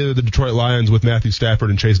mind either the Detroit Lions with Matthew Stafford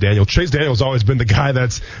and Chase Daniel. Chase Daniel's always been the guy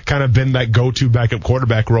that's kind of been that go-to backup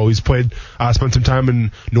quarterback role. He's played, spent some time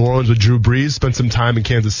in New Orleans with Drew Brees, spent some time in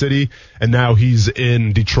Kansas City, and now he's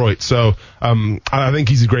in Detroit. So I think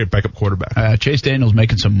he's a great backup quarterback. Chase Daniel's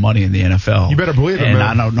making some money in the NFL. You better believe it, man. And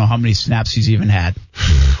I don't know how many snaps he's even had.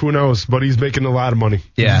 Who knows? But he's making a lot of money.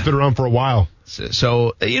 Yeah. He's been around for a while.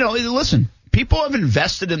 So, listen, people have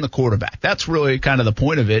invested in the quarterback. That's really kind of the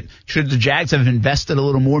point of it. Should the Jags have invested a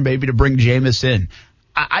little more maybe to bring Jameis in?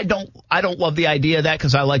 I don't love the idea of that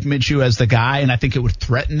because I like Minshew as the guy, and I think it would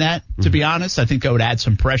threaten that, to be honest. I think that would add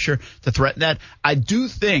some pressure to threaten that. I do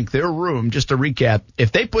think their room, just to recap,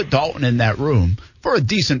 if they put Dalton in that room for a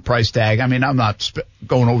decent price tag, I mean, I'm not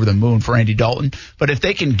going over the moon for Andy Dalton, but if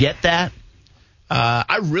they can get that,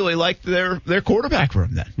 I really like their quarterback room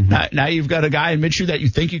then. Mm-hmm. Now you've got a guy in Minshew that you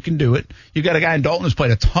think you can do it. You've got a guy in Dalton who's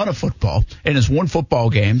played a ton of football and has won football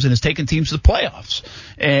games and has taken teams to the playoffs.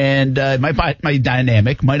 And it might be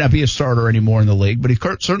dynamic, might not be a starter anymore in the league, but he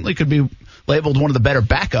certainly could be labeled one of the better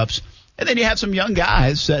backups. And then you have some young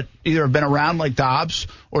guys that either have been around like Dobbs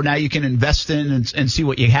or now you can invest in and see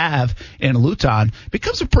what you have in Luton.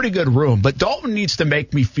 Becomes a pretty good room. But Dalton needs to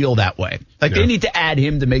make me feel that way. They need to add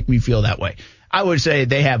him to make me feel that way. I would say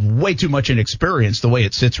they have way too much inexperience the way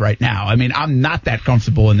it sits right now. I mean, I'm not that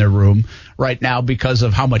comfortable in their room right now because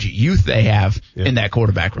of how much youth they have in that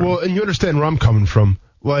quarterback room. Well, and you understand where I'm coming from.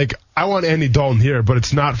 Like, I want Andy Dalton here, but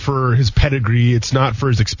it's not for his pedigree. It's not for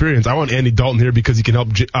his experience. I want Andy Dalton here because he can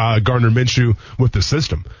help Gardner Minshew with the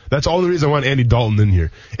system. That's all the reason I want Andy Dalton in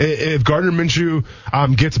here. If Gardner Minshew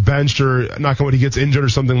gets benched or, knock on wood, he gets injured or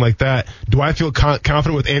something like that, do I feel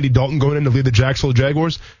confident with Andy Dalton going in to lead the Jacksonville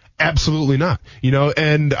Jaguars? Absolutely not.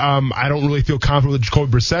 And I don't really feel confident with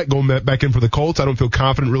Jacoby Brissett going back in for the Colts. I don't feel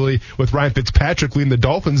confident really with Ryan Fitzpatrick leading the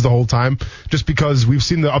Dolphins the whole time just because we've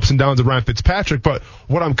seen the ups and downs of Ryan Fitzpatrick. But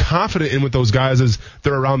what I'm confident in with those guys is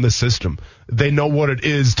they're around the system. They know what it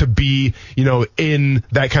is to be, in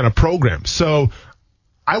that kind of program. So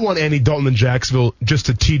I want Andy Dalton in Jacksonville just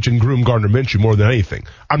to teach and groom Gardner Minshew more than anything.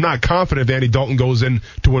 I'm not confident if Andy Dalton goes in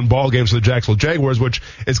to win ball games for the Jacksonville Jaguars, which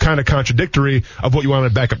is kind of contradictory of what you want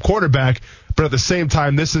in a backup quarterback. But at the same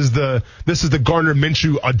time, this is the Gardner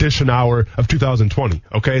Minshew audition hour of 2020.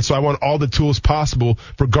 Okay, so I want all the tools possible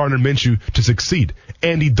for Gardner Minshew to succeed.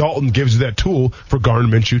 Andy Dalton gives you that tool for Gardner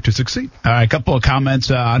Minshew to succeed. All right, a couple of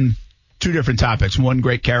comments on two different topics. One,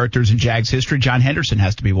 great characters in Jags history. John Henderson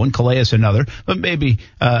has to be one. Calais another, but maybe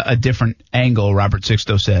a different angle, Robert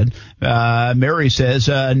Sixto said. Mary says,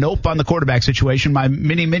 nope on the quarterback situation. My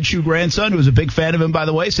mini Minshew grandson, who was a big fan of him, by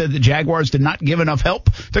the way, said the Jaguars did not give enough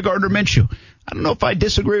help to Gardner Minshew. I don't know if I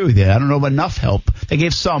disagree with you. I don't know if enough help. They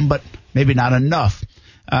gave some, but maybe not enough.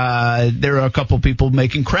 There are a couple people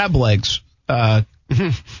making crab legs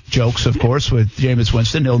jokes, of course, with Jameis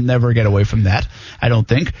Winston. He'll never get away from that, I don't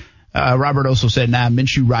think. Robert also said,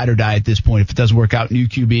 Minshew ride or die at this point. If it doesn't work out, new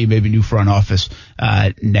QB, maybe new front office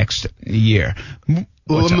next year.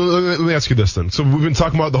 Let me ask you this then. So we've been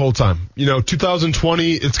talking about it the whole time.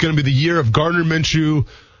 2020, it's going to be the year of Gardner Minshew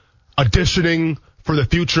auditioning for the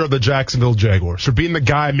future of the Jacksonville Jaguars, for being the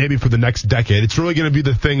guy maybe for the next decade. It's really going to be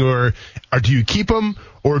the thing where, do you keep him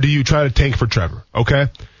or do you try to tank for Trevor? Okay?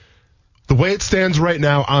 The way it stands right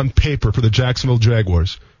now on paper for the Jacksonville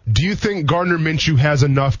Jaguars, do you think Gardner Minshew has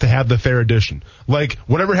enough to have the fair addition? Like,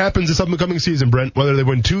 whatever happens this upcoming season, Brent, whether they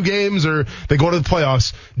win 2 games or they go to the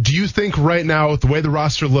playoffs, do you think right now, with the way the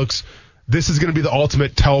roster looks, this is going to be the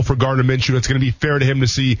ultimate tell for Gardner Minshew? It's going to be fair to him to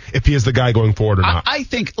see if he is the guy going forward or not. I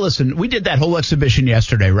think, listen, we did that whole exhibition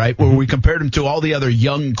yesterday, right, where we compared him to all the other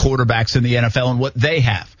young quarterbacks in the NFL and what they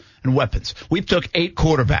have and weapons. We took 8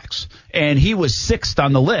 quarterbacks, and he was 6th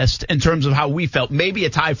on the list in terms of how we felt. Maybe a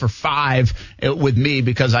tie for 5 with me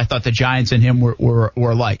because I thought the Giants and him were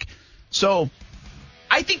alike. So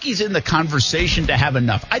I think he's in the conversation to have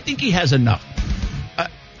enough. I think he has enough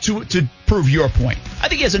to prove your point. I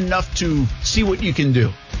think he has enough to see what you can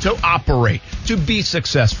do, to operate, to be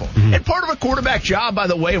successful. Mm-hmm. And part of a quarterback job, by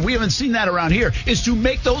the way, and we haven't seen that around here, is to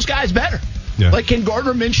make those guys better. Yeah. Like, can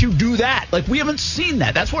Gardner Minshew do that? Like, we haven't seen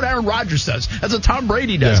that. That's what Aaron Rodgers does. That's what Tom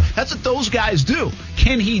Brady does. Yeah. That's what those guys do.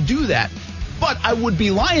 Can he do that? But I would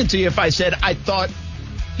be lying to you if I said I thought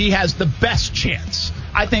he has the best chance.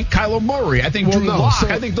 I think Kyler Murray, I think Drew Lock,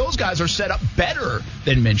 I think those guys are set up better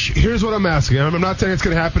than Minshew. Here's what I'm asking. I'm not saying it's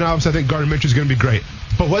going to happen. Obviously, I think Gardner Minshew is going to be great.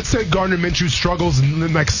 But let's say Gardner Minshew struggles in the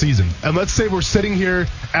next season. And let's say we're sitting here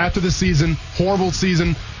after the season, horrible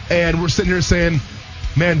season, and we're sitting here saying,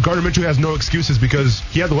 man, Gardner Minshew has no excuses because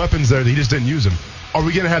he had the weapons there that he just didn't use them. Are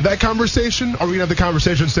we going to have that conversation? Are we going to have the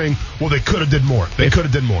conversation saying, well, they could have did more. They could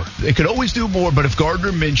have did more. They could always do more, but if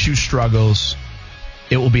Gardner Minshew struggles,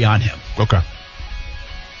 it will be on him. Okay.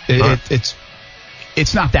 It's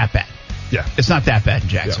not that bad. Yeah. It's not that bad in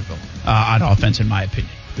Jacksonville on offense, in my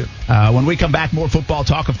opinion. Yeah. When we come back, more football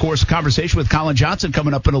talk, of course, a conversation with Colin Johnson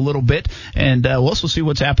coming up in a little bit, and we'll also see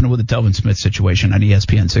what's happening with the Telvin Smith situation on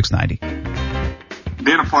ESPN 690.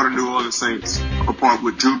 Being a part of New Orleans Saints, a part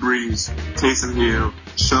with Drew Brees, Taysom Hill,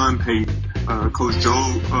 Sean Payton, Coach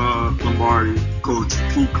Joe Lombardi, Coach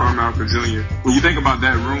Pete Carmichael Jr. When you think about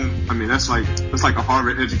that room, I mean, that's like a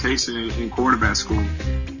Harvard education in quarterback school.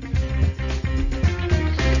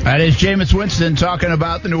 That is Jameis Winston talking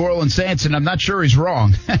about the New Orleans Saints, and I'm not sure he's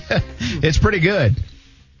wrong. It's pretty good.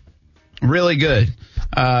 Really good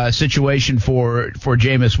situation for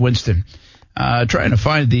Jameis Winston. Trying to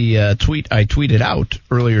find the tweet I tweeted out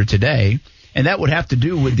earlier today, and that would have to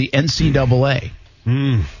do with the NCAA.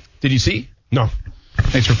 Did you see? No.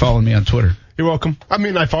 Thanks for following me on Twitter. You're welcome. I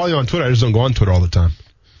mean, I follow you on Twitter. I just don't go on Twitter all the time.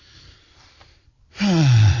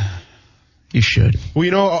 You should. Well,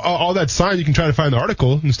 you know, all that sign, you can try to find the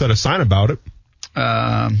article instead of sign about it.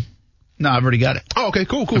 No, I've already got it. Oh, okay,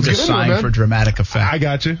 cool. I'm just signed for dramatic effect. I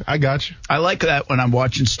got you. I like that when I'm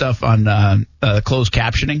watching stuff on closed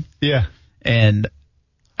captioning. Yeah. And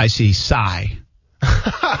I see sigh.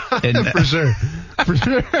 And, for sure.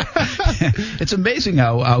 It's amazing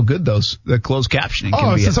how good the closed captioning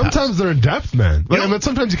can be. So sometimes they're in depth, man. Like, and then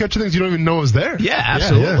sometimes you catch things you don't even know is there. Yeah,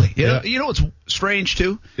 absolutely. Yeah. You know what's strange,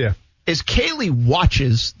 too? Yeah. Is Kaylee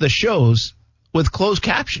watches the shows with closed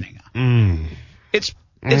captioning on. It's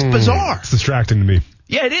bizarre. It's distracting to me.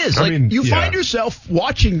 Yeah, it is. You find yourself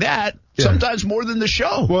watching that sometimes more than the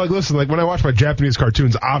show. Well, listen, when I watch my Japanese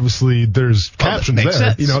cartoons, obviously there's captions there.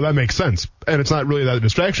 Sense. You know, that makes sense. And it's not really that a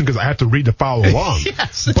distraction because I have to read to follow along.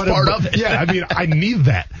 Yes, it's part of it. Yeah, I mean, I need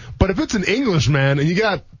that. But if it's in English, man, and you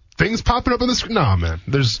got things popping up on the screen, no, man.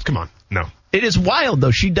 Come on. No. It is wild,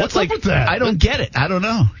 though. She does What's up with that? I don't get it. I don't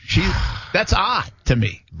know. That's odd to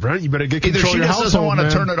me. Brent, you better get control Either of your household, doesn't want to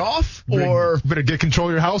turn it off, or you better get control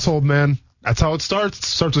of your household, man. That's how it starts. It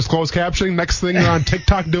starts with closed captioning. Next thing you're on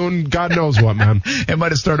TikTok doing God knows what, man. It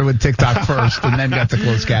might have started with TikTok first and then got the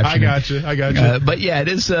closed captioning. I got you. But yeah,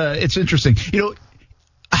 it's interesting. You know,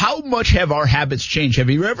 how much have our habits changed? Have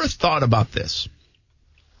you ever thought about this?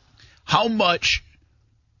 How much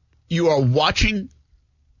you are watching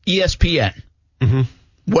ESPN,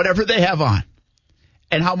 whatever they have on,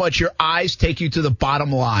 and how much your eyes take you to the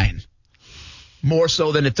bottom line more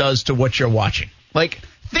so than it does to what you're watching. Like,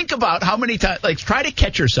 think about how many times, try to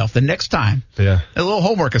catch yourself the next time. Yeah. A little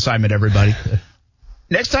homework assignment, everybody.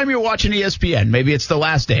 Next time you're watching ESPN, maybe it's The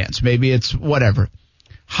Last Dance, maybe it's whatever.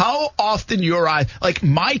 How often your eyes,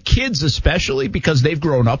 my kids especially, because they've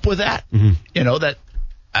grown up with that, you know, that,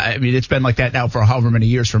 I mean, it's been like that now for however many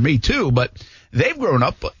years for me too, but they've grown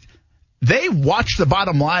up. They watch the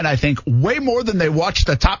bottom line, I think, way more than they watch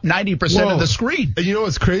the top 90% of the screen. And you know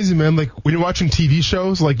what's crazy, man? When you're watching TV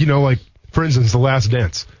shows, for instance, The Last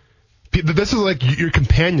Dance. This is your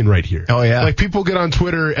companion right here. Oh, yeah. People get on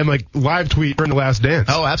Twitter and live tweet during The Last Dance.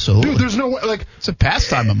 Oh, absolutely. Dude, there's no way, it's a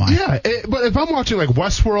pastime of mine. Yeah, but if I'm watching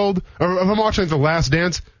Westworld or if I'm watching The Last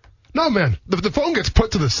Dance, no, man, the phone gets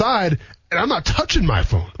put to the side and I'm not touching my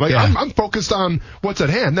phone. I'm focused on what's at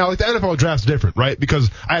hand. Now, the NFL draft's different, right? Because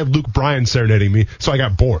I had Luke Bryan serenading me, so I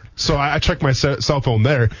got bored. So I checked my cell phone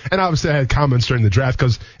there, and obviously I had comments during the draft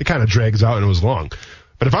because it kind of drags out and it was long.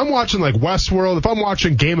 But if I'm watching Westworld, if I'm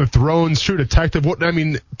watching Game of Thrones, True Detective,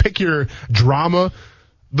 pick your drama,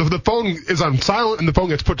 the phone is on silent and the phone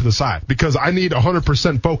gets put to the side because I need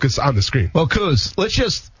 100% focus on the screen. Well, Kuz, let's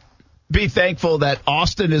just be thankful that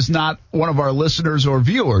Austin is not one of our listeners or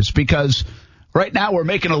viewers, because right now we're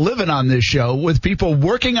making a living on this show with people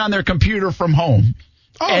working on their computer from home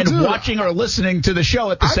watching or listening to the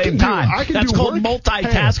show at the same time. That's called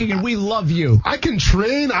multitasking, and we love you. I can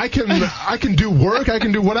train. I can do work. I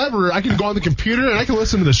can do whatever. I can go on the computer and I can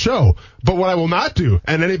listen to the show. But what I will not do,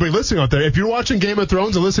 and anybody listening out there, if you're watching Game of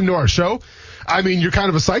Thrones and listening to our show, I mean, you're kind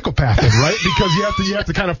of a psychopath, right? Because you have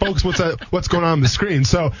to kind of focus what's going on the screen.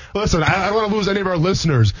 So, listen, I don't want to lose any of our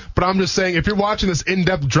listeners, but I'm just saying, if you're watching this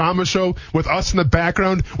in-depth drama show with us in the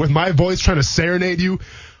background, with my voice trying to serenade you,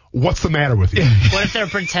 what's the matter with you? What if they're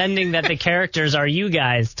pretending that the characters are you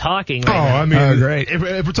guys talking? Oh, Right I mean, great.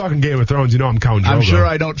 If we're talking Game of Thrones, you know I'm Count Drogo. I'm sure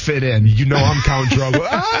I don't fit in. You know I'm Count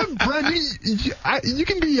Drogo. Brent, you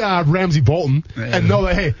can be Ramsey Bolton and know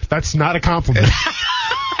that, hey, that's not a compliment.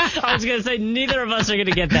 I was going to say, neither of us are going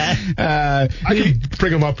to get that. I can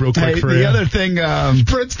bring him up real quick for you. The other thing,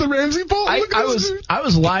 Brent's the Ramsey Bolton. I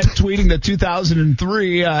was live tweeting the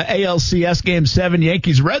 2003 ALCS Game 7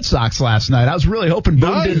 Yankees Red Sox last night. I was really hoping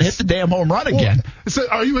Boone didn't hit the damn home run again. So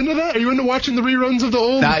are you into that? Are you into watching the reruns of the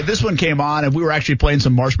old? This one came on, and we were actually playing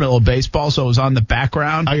some marshmallow baseball, so it was on the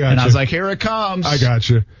background. I I was like, here it comes. I got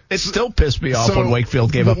you. It still pissed me off when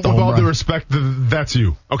Wakefield gave up the home run. With all due respect, that's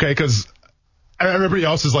you, okay? Because everybody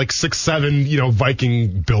else is like 6'7",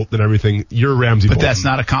 Viking built and everything. You're Ramsey Bolton. But that's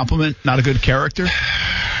not a compliment, not a good character?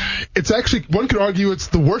 It's actually, one could argue it's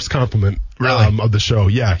the worst compliment of the show.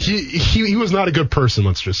 Yeah, he was not a good person,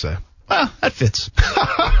 let's just say. Well, that fits.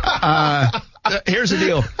 Here's the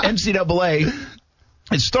deal. NCAA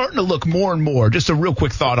is starting to look more and more. Just a real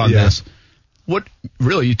quick thought on this. What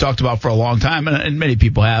really you talked about for a long time, and many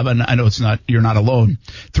people have, and I know you're not alone.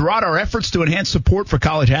 Throughout our efforts to enhance support for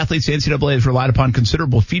college athletes, the NCAA has relied upon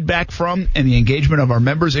considerable feedback from and the engagement of our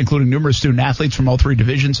members, including numerous student athletes from all three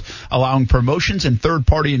divisions. Allowing promotions and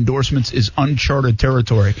third-party endorsements is uncharted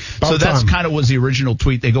territory. So that's kind of was the original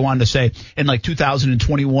tweet. They go on to say in like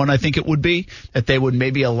 2021, I think it would be, that they would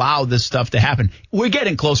maybe allow this stuff to happen. We're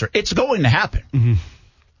getting closer. It's going to happen. Mm-hmm.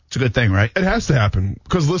 It's a good thing, right? It has to happen.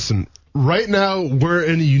 Because listen, right now, we're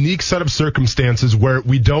in a unique set of circumstances where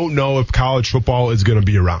we don't know if college football is going to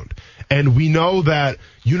be around. And we know that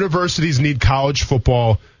universities need college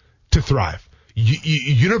football to thrive.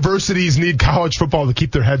 Universities need college football to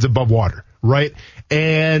keep their heads above water, right?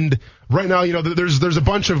 And right now, there's a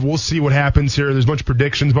bunch of, we'll see what happens here. There's a bunch of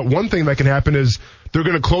predictions. But one thing that can happen is they're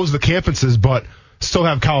going to close the campuses but still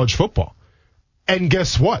have college football. And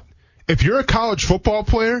guess what? If you're a college football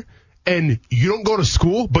player and you don't go to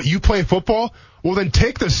school, but you play football, well, then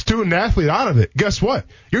take the student athlete out of it. Guess what?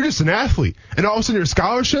 You're just an athlete. And all of a sudden your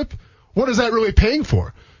scholarship, what is that really paying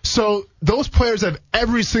for? So those players have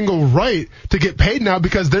every single right to get paid now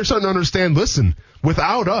because they're starting to understand, listen,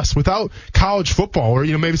 without us, without college football, or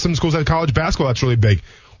maybe some schools have college basketball that's really big.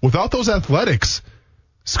 Without those athletics,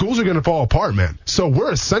 schools are going to fall apart, man. So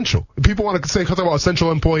we're essential. If people want to talk about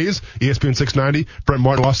essential employees, ESPN 690, Brent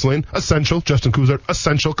Martin, Lost Lane, essential. Justin Kuzar,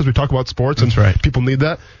 essential, because we talk about sports and people need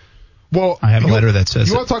that. Well, I have a letter that says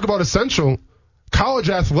you want to talk about essential? College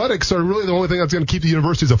athletics are really the only thing that's going to keep the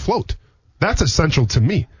universities afloat. That's essential to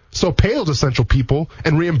me. So pay those essential people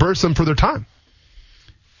and reimburse them for their time.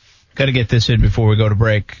 Got to get this in before we go to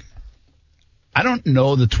break. I don't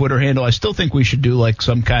know the Twitter handle. I still think we should do like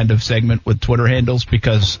some kind of segment with Twitter handles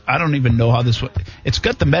because I don't even know how this. It's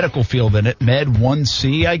got the medical field in it.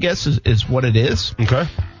 Med1C, I guess, is what it is. Okay.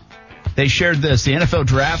 They shared this. The NFL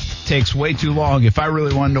draft takes way too long. If I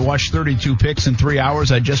really wanted to watch 32 picks in 3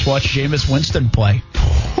 hours, I'd just watch Jameis Winston play.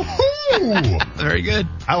 Very good.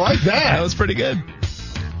 I like that. That was pretty good.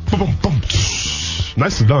 Boom, boom, boom.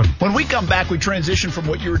 Nicely done. When we come back, we transition from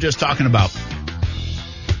what you were just talking about.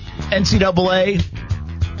 NCAA,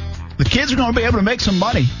 the kids are going to be able to make some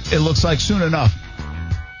money, it looks like, soon enough.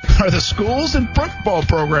 Are the schools and football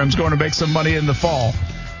programs going to make some money in the fall?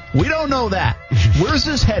 We don't know that. Where's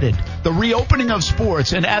this headed? The reopening of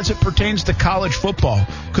sports, and as it pertains to college football,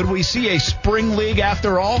 could we see a spring league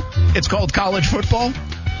after all? It's called college football.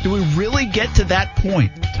 Do we really get to that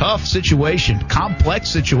point? Tough situation, complex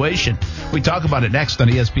situation. We talk about it next on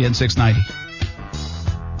ESPN 690.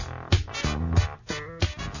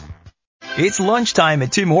 It's lunchtime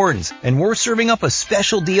at Tim Hortons, and we're serving up a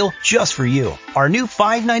special deal just for you. Our new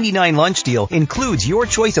 $5.99 lunch deal includes your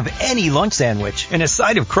choice of any lunch sandwich and a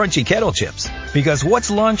side of crunchy kettle chips. Because what's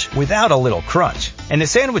lunch without a little crunch? And the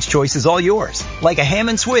sandwich choice is all yours, like a ham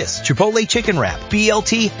and Swiss, Chipotle chicken wrap,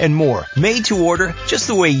 BLT, and more, made to order just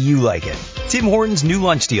the way you like it. Tim Hortons' new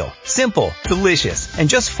lunch deal. Simple, delicious, and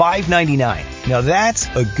just $5.99. Now that's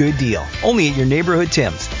a good deal. Only at your neighborhood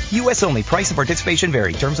Tim's. U.S. only. Price and participation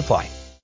vary. Terms apply.